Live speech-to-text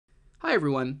Hi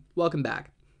everyone, welcome back.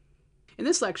 In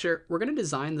this lecture, we're going to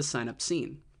design the sign-up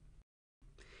scene.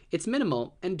 It's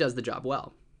minimal and does the job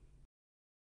well.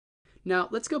 Now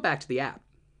let's go back to the app.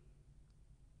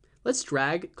 Let's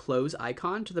drag close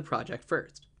icon to the project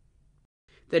first.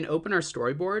 Then open our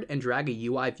storyboard and drag a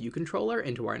UI view controller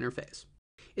into our interface.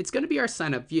 It's going to be our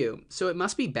sign-up view, so it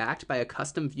must be backed by a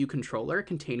custom view controller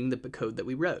containing the code that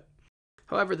we wrote.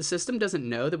 However, the system doesn't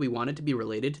know that we want it to be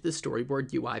related to the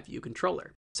storyboard UI view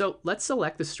controller. So let's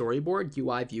select the storyboard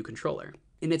UI view controller.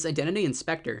 In its identity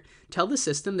inspector, tell the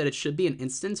system that it should be an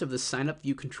instance of the signup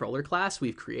view controller class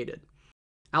we've created.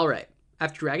 Alright,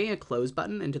 after dragging a close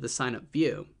button into the signup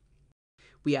view,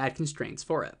 we add constraints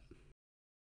for it.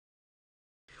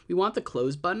 We want the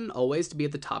close button always to be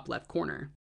at the top left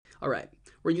corner. Alright,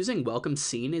 we're using welcome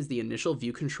scene as the initial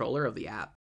view controller of the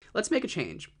app. Let's make a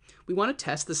change. We want to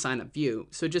test the signup view,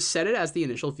 so just set it as the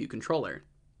initial view controller.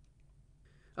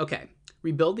 Okay,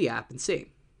 rebuild the app and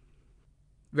see.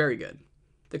 Very good.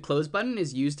 The close button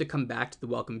is used to come back to the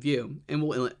welcome view, and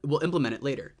we'll implement it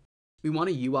later. We want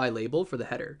a UI label for the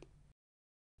header.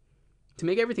 To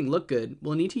make everything look good,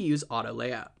 we'll need to use auto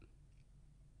layout.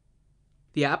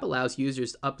 The app allows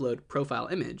users to upload profile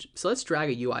image, so let's drag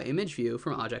a UI image view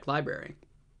from object library.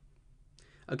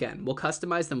 Again, we'll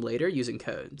customize them later using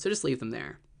code, so just leave them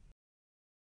there.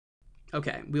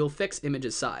 Okay, we will fix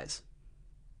image's size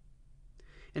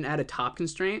and add a top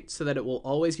constraint so that it will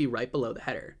always be right below the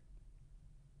header.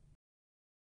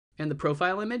 And the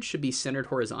profile image should be centered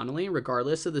horizontally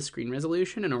regardless of the screen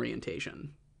resolution and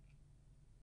orientation.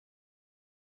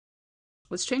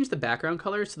 Let's change the background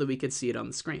color so that we could see it on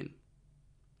the screen.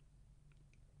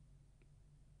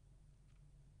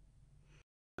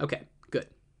 Okay, good.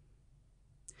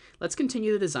 Let's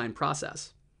continue the design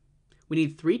process. We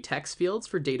need 3 text fields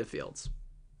for data fields.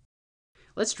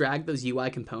 Let's drag those UI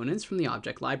components from the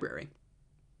object library.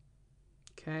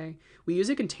 Okay, we use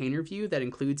a container view that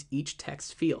includes each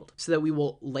text field so that we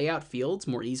will lay out fields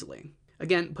more easily.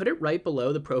 Again, put it right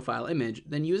below the profile image,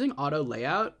 then using auto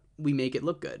layout, we make it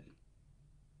look good.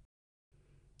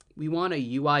 We want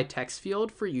a UI text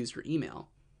field for user email.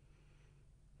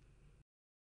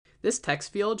 This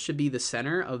text field should be the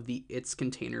center of the its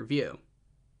container view.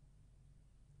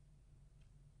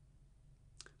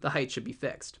 The height should be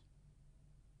fixed.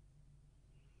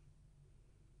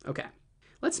 Okay,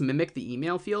 let's mimic the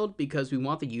email field because we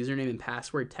want the username and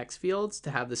password text fields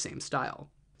to have the same style.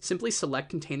 Simply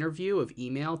select container view of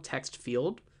email text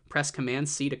field, press Command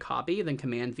C to copy, then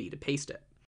Command V to paste it.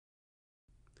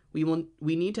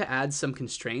 We need to add some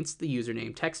constraints to the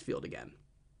username text field again.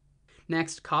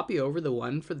 Next, copy over the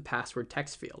one for the password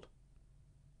text field.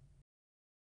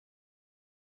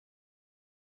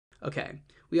 Okay,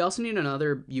 we also need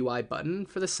another UI button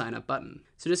for the sign up button,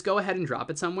 so just go ahead and drop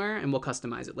it somewhere and we'll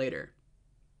customize it later.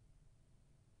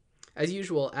 As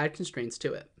usual, add constraints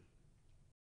to it.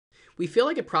 We feel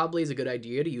like it probably is a good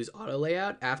idea to use auto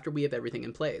layout after we have everything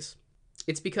in place.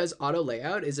 It's because auto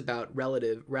layout is about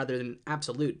relative rather than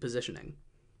absolute positioning.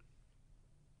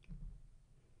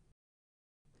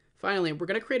 Finally, we're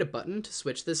going to create a button to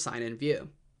switch the sign-in view.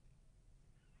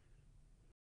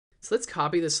 So let's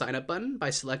copy the sign up button by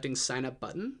selecting sign up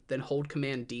button, then hold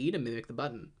Command D to mimic the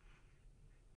button.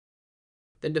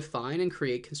 Then define and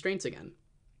create constraints again.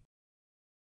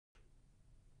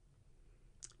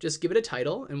 Just give it a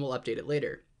title and we'll update it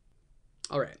later.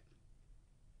 Alright.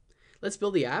 Let's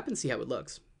build the app and see how it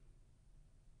looks.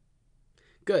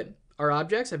 Good. Our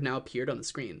objects have now appeared on the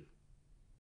screen.